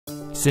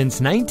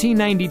Since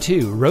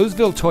 1992,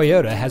 Roseville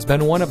Toyota has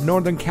been one of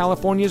Northern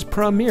California's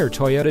premier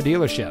Toyota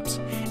dealerships.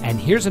 And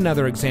here's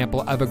another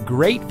example of a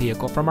great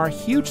vehicle from our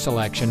huge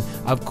selection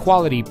of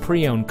quality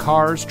pre-owned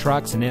cars,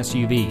 trucks, and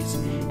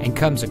SUVs, and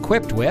comes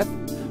equipped with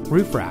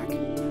roof rack,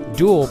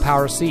 dual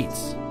power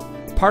seats,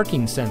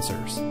 parking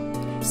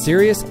sensors,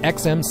 Sirius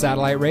XM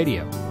satellite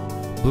radio,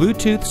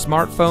 Bluetooth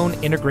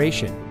smartphone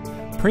integration,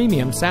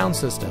 premium sound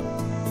system,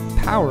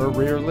 power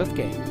rear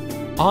liftgate,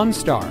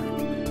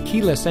 OnStar,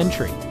 keyless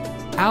entry,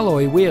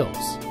 alloy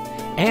wheels,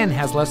 and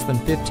has less than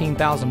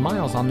 15,000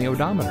 miles on the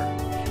odometer.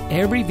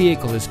 Every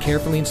vehicle is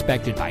carefully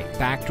inspected by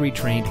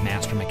factory-trained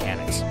master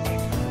mechanics.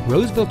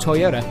 Roseville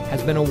Toyota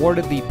has been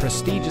awarded the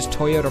prestigious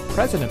Toyota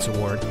President's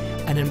Award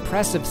an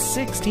impressive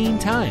 16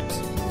 times.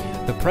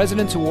 The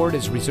President's Award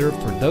is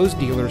reserved for those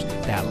dealers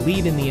that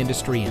lead in the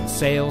industry in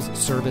sales,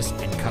 service,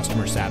 and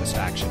customer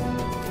satisfaction.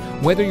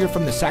 Whether you're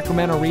from the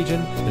Sacramento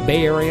region, the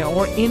Bay Area,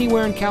 or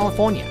anywhere in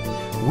California,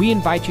 we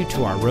invite you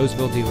to our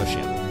Roseville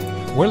dealership.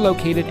 We're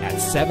located at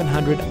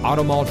 700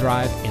 Automall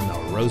Drive in the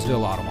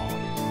Roseville Automall.